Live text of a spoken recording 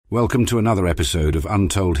Welcome to another episode of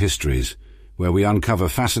Untold Histories, where we uncover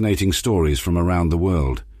fascinating stories from around the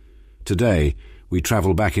world. Today, we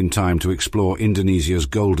travel back in time to explore Indonesia's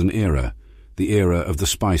golden era, the era of the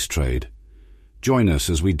spice trade. Join us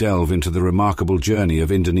as we delve into the remarkable journey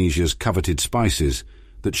of Indonesia's coveted spices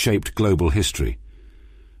that shaped global history.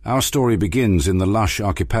 Our story begins in the lush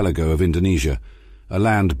archipelago of Indonesia, a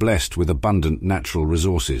land blessed with abundant natural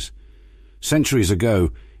resources. Centuries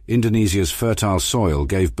ago, Indonesia's fertile soil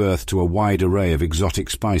gave birth to a wide array of exotic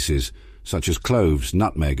spices, such as cloves,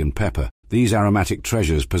 nutmeg, and pepper. These aromatic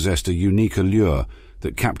treasures possessed a unique allure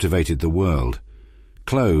that captivated the world.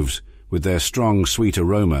 Cloves, with their strong, sweet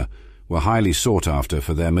aroma, were highly sought after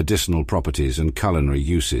for their medicinal properties and culinary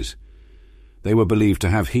uses. They were believed to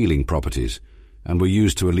have healing properties, and were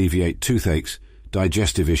used to alleviate toothaches,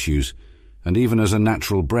 digestive issues, and even as a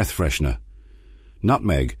natural breath freshener.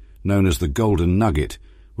 Nutmeg, known as the golden nugget,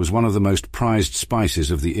 was one of the most prized spices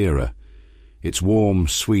of the era. Its warm,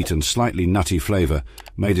 sweet, and slightly nutty flavor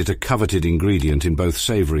made it a coveted ingredient in both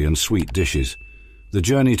savory and sweet dishes. The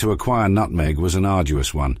journey to acquire nutmeg was an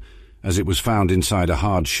arduous one, as it was found inside a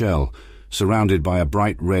hard shell, surrounded by a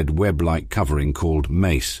bright red web-like covering called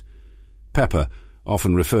mace. Pepper,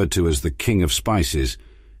 often referred to as the king of spices,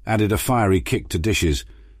 added a fiery kick to dishes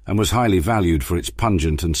and was highly valued for its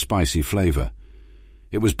pungent and spicy flavor.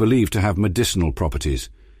 It was believed to have medicinal properties,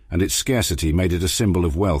 and its scarcity made it a symbol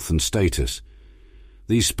of wealth and status.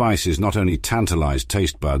 These spices not only tantalized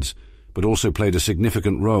taste buds, but also played a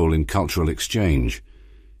significant role in cultural exchange.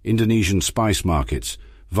 Indonesian spice markets,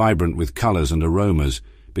 vibrant with colors and aromas,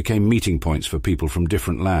 became meeting points for people from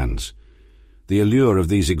different lands. The allure of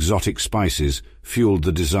these exotic spices fueled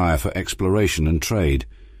the desire for exploration and trade,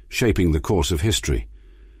 shaping the course of history.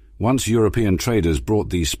 Once European traders brought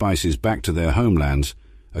these spices back to their homelands,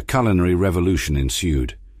 a culinary revolution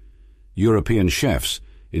ensued. European chefs,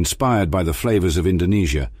 inspired by the flavors of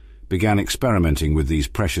Indonesia, began experimenting with these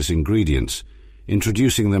precious ingredients,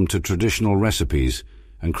 introducing them to traditional recipes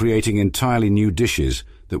and creating entirely new dishes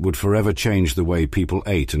that would forever change the way people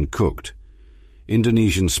ate and cooked.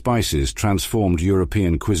 Indonesian spices transformed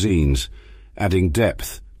European cuisines, adding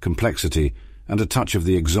depth, complexity, and a touch of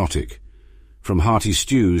the exotic. From hearty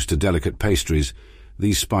stews to delicate pastries,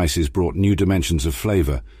 these spices brought new dimensions of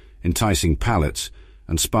flavor, enticing palates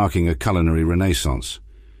and sparking a culinary renaissance.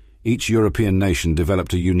 Each European nation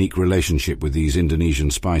developed a unique relationship with these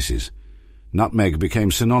Indonesian spices. Nutmeg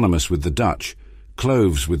became synonymous with the Dutch,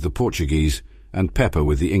 cloves with the Portuguese, and pepper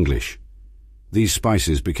with the English. These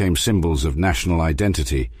spices became symbols of national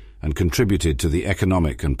identity and contributed to the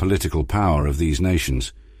economic and political power of these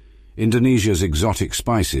nations. Indonesia's exotic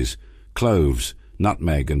spices, cloves,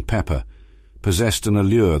 nutmeg, and pepper, possessed an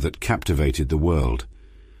allure that captivated the world.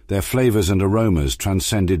 Their flavors and aromas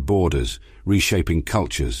transcended borders, reshaping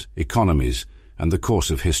cultures, economies, and the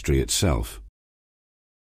course of history itself.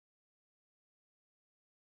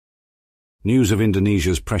 News of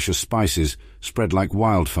Indonesia's precious spices spread like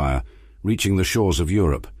wildfire, reaching the shores of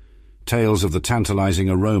Europe. Tales of the tantalizing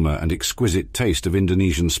aroma and exquisite taste of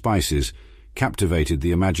Indonesian spices captivated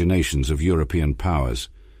the imaginations of European powers.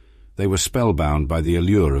 They were spellbound by the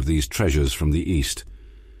allure of these treasures from the East.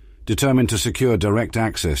 Determined to secure direct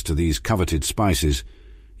access to these coveted spices,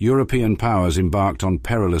 European powers embarked on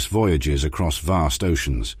perilous voyages across vast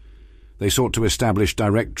oceans. They sought to establish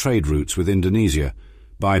direct trade routes with Indonesia,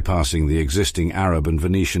 bypassing the existing Arab and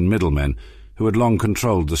Venetian middlemen who had long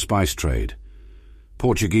controlled the spice trade.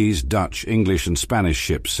 Portuguese, Dutch, English, and Spanish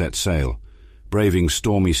ships set sail, braving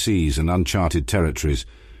stormy seas and uncharted territories,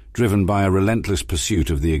 driven by a relentless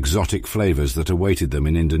pursuit of the exotic flavors that awaited them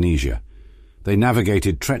in Indonesia. They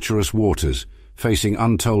navigated treacherous waters, facing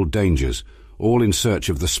untold dangers, all in search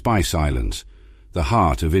of the Spice Islands, the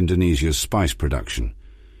heart of Indonesia's spice production.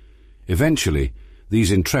 Eventually,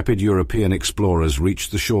 these intrepid European explorers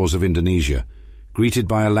reached the shores of Indonesia, greeted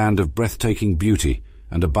by a land of breathtaking beauty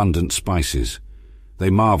and abundant spices.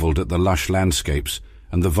 They marveled at the lush landscapes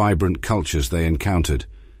and the vibrant cultures they encountered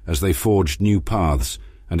as they forged new paths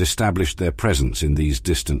and established their presence in these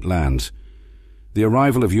distant lands. The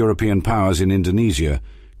arrival of European powers in Indonesia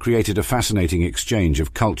created a fascinating exchange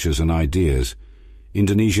of cultures and ideas.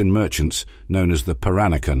 Indonesian merchants, known as the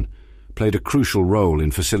Peranakan, played a crucial role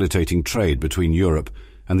in facilitating trade between Europe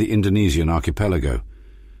and the Indonesian archipelago.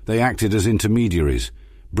 They acted as intermediaries,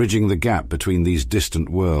 bridging the gap between these distant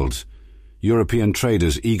worlds. European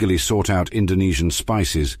traders eagerly sought out Indonesian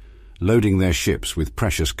spices, loading their ships with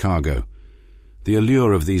precious cargo. The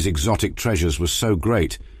allure of these exotic treasures was so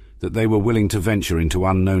great that they were willing to venture into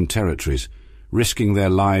unknown territories, risking their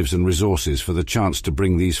lives and resources for the chance to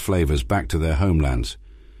bring these flavors back to their homelands.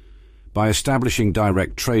 By establishing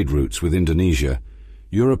direct trade routes with Indonesia,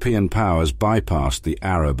 European powers bypassed the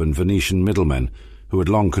Arab and Venetian middlemen who had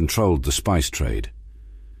long controlled the spice trade.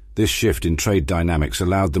 This shift in trade dynamics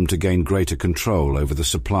allowed them to gain greater control over the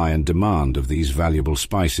supply and demand of these valuable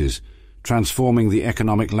spices, transforming the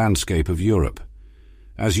economic landscape of Europe.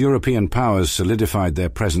 As European powers solidified their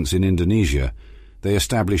presence in Indonesia, they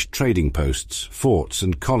established trading posts, forts,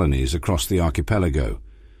 and colonies across the archipelago.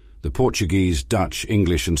 The Portuguese, Dutch,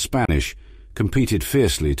 English, and Spanish competed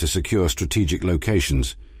fiercely to secure strategic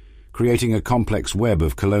locations, creating a complex web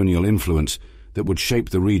of colonial influence that would shape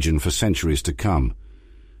the region for centuries to come.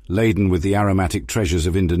 Laden with the aromatic treasures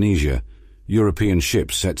of Indonesia, European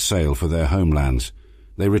ships set sail for their homelands.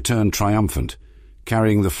 They returned triumphant,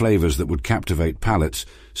 carrying the flavors that would captivate palates,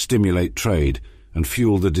 stimulate trade, and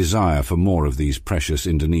fuel the desire for more of these precious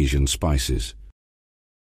Indonesian spices.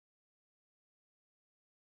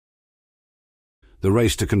 The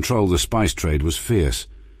race to control the spice trade was fierce.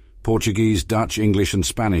 Portuguese, Dutch, English, and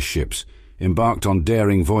Spanish ships embarked on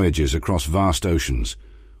daring voyages across vast oceans,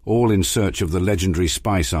 all in search of the legendary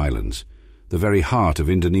Spice Islands, the very heart of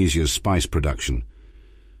Indonesia's spice production.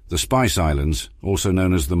 The Spice Islands, also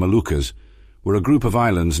known as the Moluccas, were a group of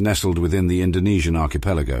islands nestled within the Indonesian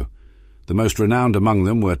archipelago. The most renowned among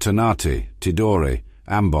them were Ternate, Tidore,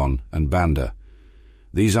 Ambon, and Banda.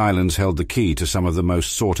 These islands held the key to some of the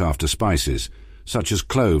most sought-after spices, such as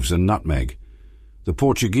cloves and nutmeg. The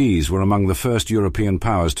Portuguese were among the first European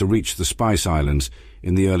powers to reach the Spice Islands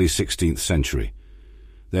in the early 16th century.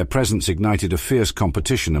 Their presence ignited a fierce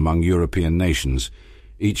competition among European nations,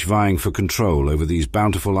 each vying for control over these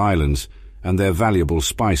bountiful islands and their valuable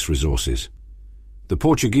spice resources. The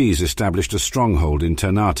Portuguese established a stronghold in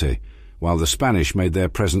Ternate, while the Spanish made their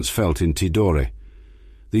presence felt in Tidore.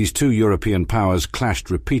 These two European powers clashed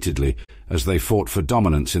repeatedly as they fought for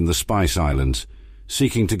dominance in the Spice Islands,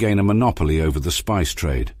 seeking to gain a monopoly over the spice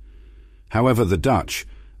trade. However, the Dutch,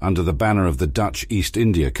 under the banner of the Dutch East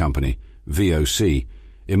India Company, VOC,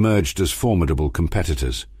 emerged as formidable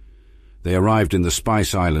competitors. They arrived in the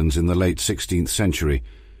Spice Islands in the late 16th century,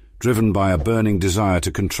 driven by a burning desire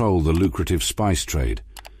to control the lucrative spice trade.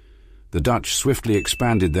 The Dutch swiftly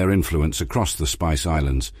expanded their influence across the Spice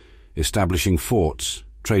Islands, establishing forts,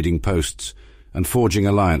 trading posts, and forging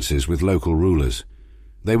alliances with local rulers.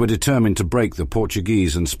 They were determined to break the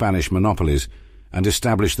Portuguese and Spanish monopolies and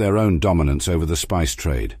establish their own dominance over the spice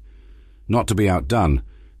trade. Not to be outdone,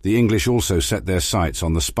 the English also set their sights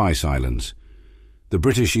on the Spice Islands. The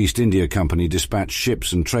British East India Company dispatched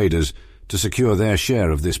ships and traders to secure their share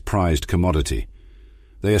of this prized commodity.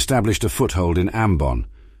 They established a foothold in Ambon,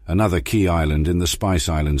 another key island in the Spice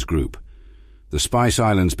Islands group. The Spice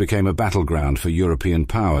Islands became a battleground for European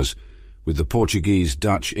powers, with the Portuguese,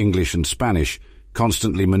 Dutch, English, and Spanish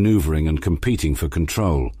constantly maneuvering and competing for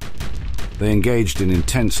control. They engaged in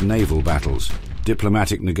intense naval battles,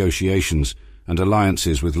 diplomatic negotiations, and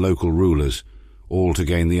alliances with local rulers, all to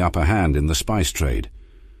gain the upper hand in the spice trade.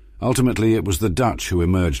 Ultimately, it was the Dutch who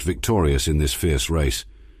emerged victorious in this fierce race.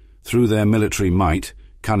 Through their military might,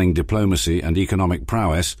 cunning diplomacy, and economic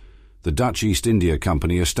prowess, the Dutch East India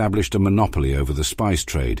Company established a monopoly over the spice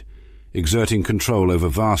trade, exerting control over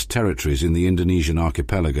vast territories in the Indonesian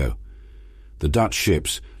archipelago. The Dutch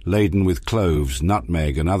ships, laden with cloves,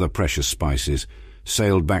 nutmeg, and other precious spices,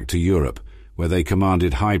 sailed back to Europe, where they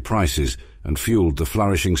commanded high prices and fueled the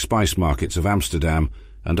flourishing spice markets of Amsterdam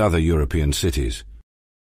and other European cities.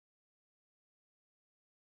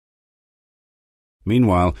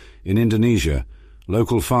 Meanwhile, in Indonesia,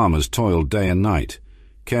 local farmers toiled day and night,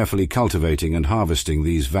 carefully cultivating and harvesting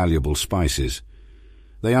these valuable spices.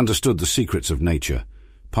 They understood the secrets of nature,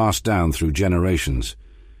 passed down through generations,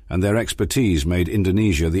 and their expertise made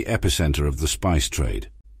Indonesia the epicenter of the spice trade.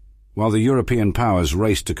 While the European powers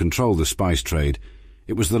raced to control the spice trade,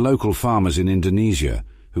 it was the local farmers in Indonesia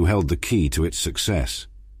who held the key to its success.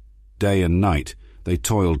 Day and night, they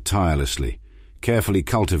toiled tirelessly, carefully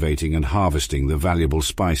cultivating and harvesting the valuable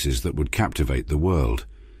spices that would captivate the world.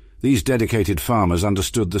 These dedicated farmers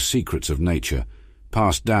understood the secrets of nature,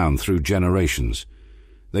 passed down through generations.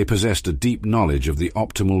 They possessed a deep knowledge of the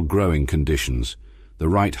optimal growing conditions, the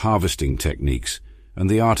right harvesting techniques, and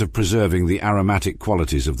the art of preserving the aromatic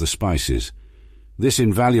qualities of the spices. This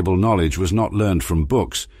invaluable knowledge was not learned from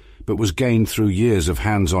books, but was gained through years of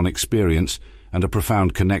hands-on experience and a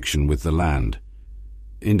profound connection with the land.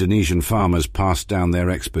 Indonesian farmers passed down their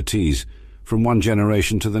expertise from one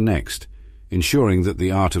generation to the next, ensuring that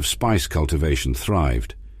the art of spice cultivation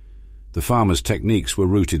thrived. The farmers' techniques were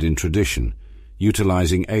rooted in tradition,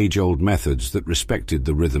 utilizing age-old methods that respected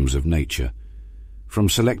the rhythms of nature. From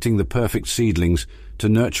selecting the perfect seedlings to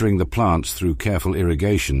nurturing the plants through careful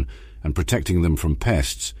irrigation and protecting them from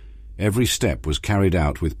pests, every step was carried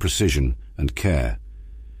out with precision and care.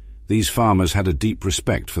 These farmers had a deep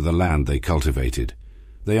respect for the land they cultivated.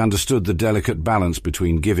 They understood the delicate balance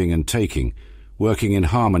between giving and taking, working in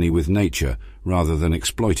harmony with nature rather than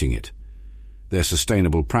exploiting it. Their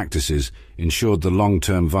sustainable practices ensured the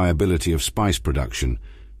long-term viability of spice production,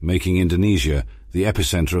 making Indonesia the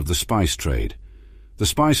epicenter of the spice trade. The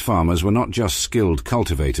spice farmers were not just skilled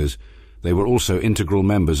cultivators, they were also integral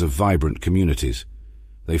members of vibrant communities.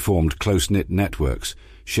 They formed close-knit networks,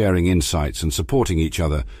 sharing insights and supporting each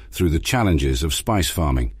other through the challenges of spice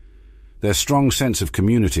farming. Their strong sense of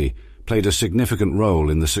community played a significant role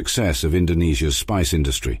in the success of Indonesia's spice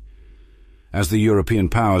industry. As the European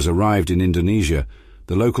powers arrived in Indonesia,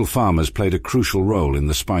 the local farmers played a crucial role in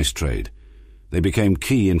the spice trade. They became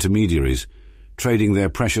key intermediaries, trading their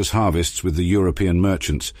precious harvests with the European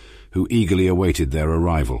merchants who eagerly awaited their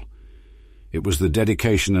arrival. It was the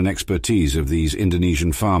dedication and expertise of these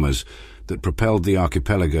Indonesian farmers that propelled the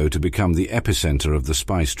archipelago to become the epicenter of the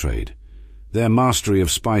spice trade. Their mastery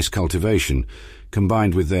of spice cultivation,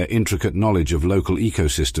 combined with their intricate knowledge of local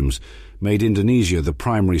ecosystems, made Indonesia the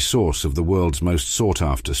primary source of the world's most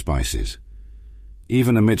sought-after spices.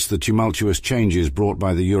 Even amidst the tumultuous changes brought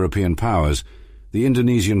by the European powers, the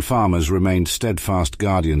Indonesian farmers remained steadfast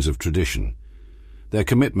guardians of tradition. Their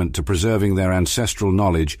commitment to preserving their ancestral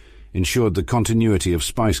knowledge ensured the continuity of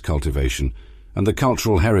spice cultivation and the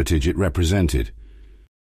cultural heritage it represented.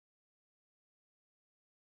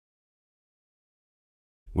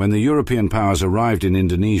 When the European powers arrived in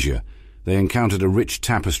Indonesia, they encountered a rich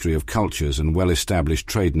tapestry of cultures and well-established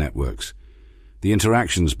trade networks. The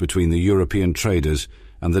interactions between the European traders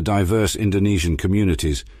and the diverse Indonesian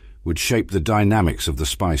communities would shape the dynamics of the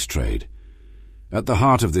spice trade. At the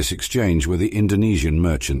heart of this exchange were the Indonesian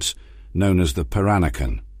merchants, known as the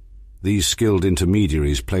Peranakan. These skilled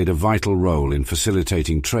intermediaries played a vital role in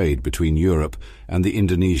facilitating trade between Europe and the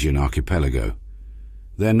Indonesian archipelago.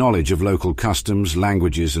 Their knowledge of local customs,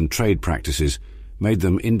 languages, and trade practices made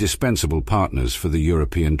them indispensable partners for the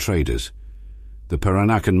European traders. The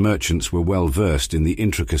Peranakan merchants were well versed in the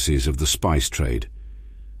intricacies of the spice trade.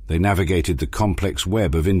 They navigated the complex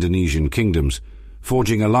web of Indonesian kingdoms,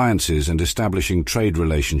 forging alliances and establishing trade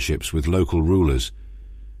relationships with local rulers.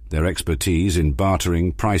 Their expertise in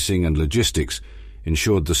bartering, pricing, and logistics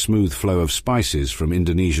ensured the smooth flow of spices from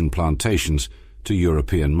Indonesian plantations to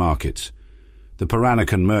European markets. The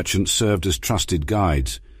Peranakan merchants served as trusted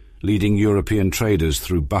guides, leading European traders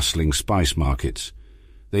through bustling spice markets.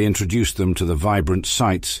 They introduced them to the vibrant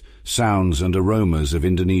sights, sounds, and aromas of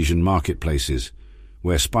Indonesian marketplaces,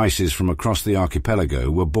 where spices from across the archipelago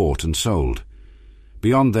were bought and sold.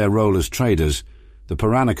 Beyond their role as traders, the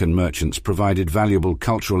Peranakan merchants provided valuable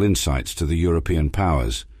cultural insights to the European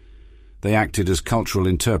powers. They acted as cultural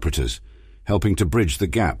interpreters, helping to bridge the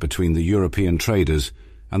gap between the European traders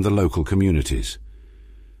and the local communities.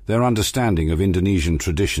 Their understanding of Indonesian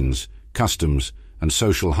traditions, customs, and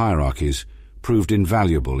social hierarchies proved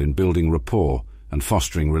invaluable in building rapport and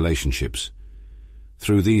fostering relationships.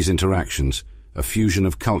 Through these interactions, a fusion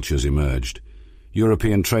of cultures emerged.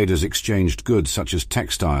 European traders exchanged goods such as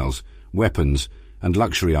textiles, weapons, and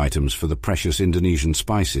luxury items for the precious Indonesian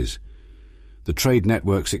spices. The trade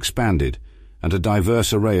networks expanded, and a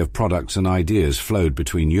diverse array of products and ideas flowed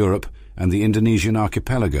between Europe and the Indonesian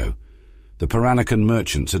archipelago. The Peranakan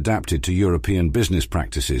merchants adapted to European business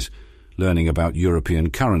practices, learning about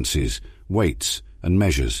European currencies, weights, and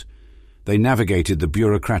measures. They navigated the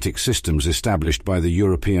bureaucratic systems established by the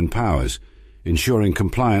European powers, ensuring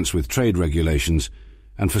compliance with trade regulations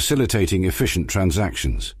and facilitating efficient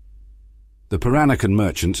transactions. The Peranakan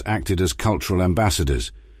merchants acted as cultural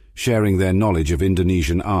ambassadors, sharing their knowledge of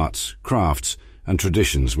Indonesian arts, crafts, and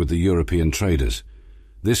traditions with the European traders.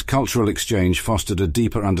 This cultural exchange fostered a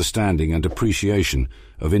deeper understanding and appreciation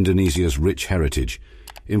of Indonesia's rich heritage,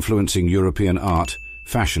 influencing European art,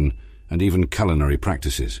 fashion, and even culinary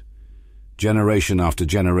practices. Generation after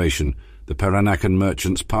generation, the Peranakan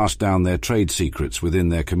merchants passed down their trade secrets within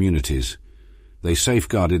their communities. They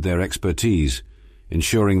safeguarded their expertise,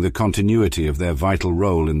 ensuring the continuity of their vital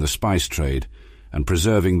role in the spice trade and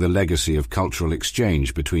preserving the legacy of cultural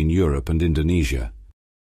exchange between Europe and Indonesia.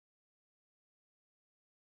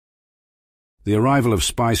 The arrival of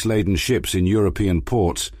spice-laden ships in European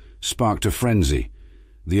ports sparked a frenzy.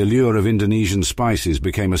 The allure of Indonesian spices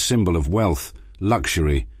became a symbol of wealth,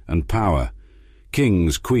 luxury, and power.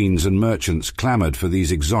 Kings, queens, and merchants clamored for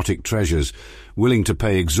these exotic treasures, willing to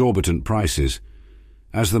pay exorbitant prices.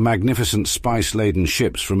 As the magnificent spice-laden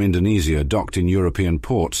ships from Indonesia docked in European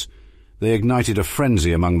ports, they ignited a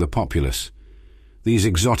frenzy among the populace. These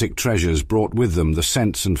exotic treasures brought with them the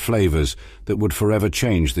scents and flavors that would forever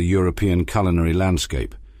change the European culinary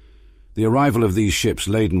landscape. The arrival of these ships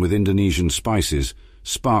laden with Indonesian spices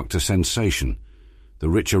sparked a sensation. The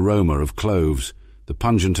rich aroma of cloves, the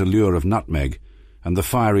pungent allure of nutmeg, and the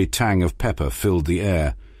fiery tang of pepper filled the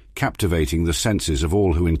air, captivating the senses of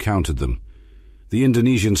all who encountered them. The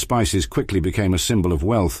Indonesian spices quickly became a symbol of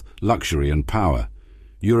wealth, luxury, and power.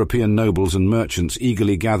 European nobles and merchants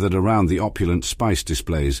eagerly gathered around the opulent spice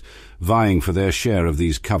displays, vying for their share of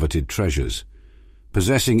these coveted treasures.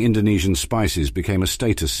 Possessing Indonesian spices became a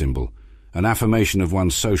status symbol, an affirmation of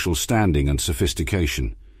one's social standing and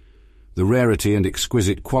sophistication. The rarity and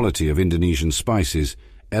exquisite quality of Indonesian spices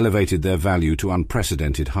elevated their value to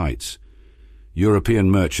unprecedented heights. European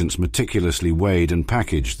merchants meticulously weighed and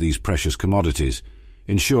packaged these precious commodities,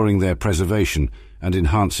 ensuring their preservation and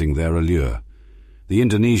enhancing their allure. The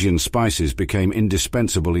Indonesian spices became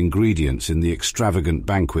indispensable ingredients in the extravagant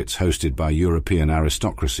banquets hosted by European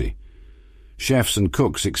aristocracy. Chefs and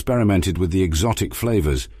cooks experimented with the exotic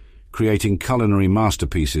flavors, creating culinary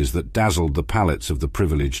masterpieces that dazzled the palates of the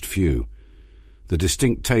privileged few. The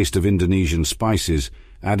distinct taste of Indonesian spices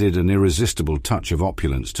added an irresistible touch of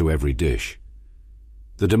opulence to every dish.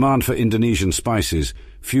 The demand for Indonesian spices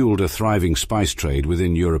fueled a thriving spice trade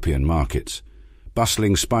within European markets.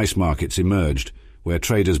 Bustling spice markets emerged, where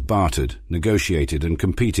traders bartered, negotiated, and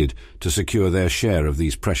competed to secure their share of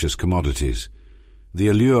these precious commodities. The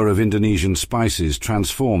allure of Indonesian spices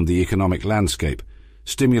transformed the economic landscape,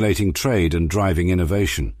 stimulating trade and driving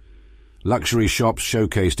innovation. Luxury shops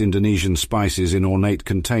showcased Indonesian spices in ornate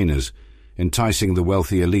containers, enticing the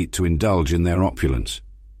wealthy elite to indulge in their opulence.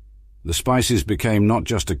 The spices became not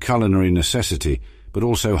just a culinary necessity, but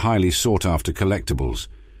also highly sought-after collectibles,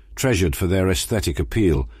 treasured for their aesthetic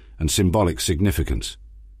appeal and symbolic significance.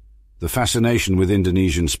 The fascination with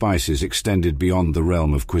Indonesian spices extended beyond the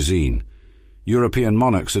realm of cuisine. European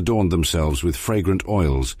monarchs adorned themselves with fragrant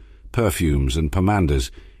oils, perfumes, and pomanders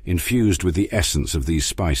infused with the essence of these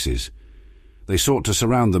spices. They sought to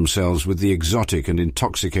surround themselves with the exotic and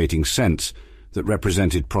intoxicating scents that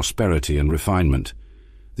represented prosperity and refinement.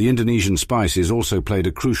 The Indonesian spices also played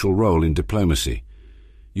a crucial role in diplomacy.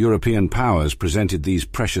 European powers presented these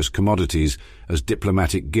precious commodities as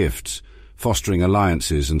diplomatic gifts, fostering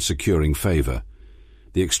alliances and securing favor.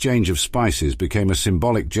 The exchange of spices became a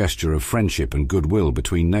symbolic gesture of friendship and goodwill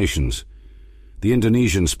between nations. The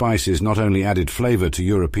Indonesian spices not only added flavor to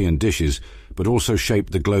European dishes, but also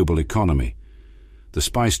shaped the global economy. The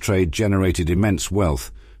spice trade generated immense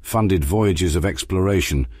wealth, funded voyages of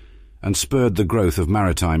exploration, and spurred the growth of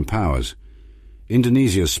maritime powers.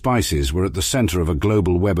 Indonesia's spices were at the center of a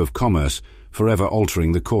global web of commerce, forever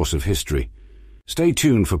altering the course of history. Stay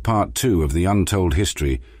tuned for part 2 of the untold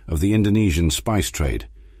history of the Indonesian spice trade.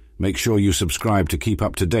 Make sure you subscribe to keep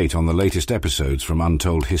up to date on the latest episodes from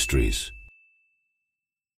Untold Histories.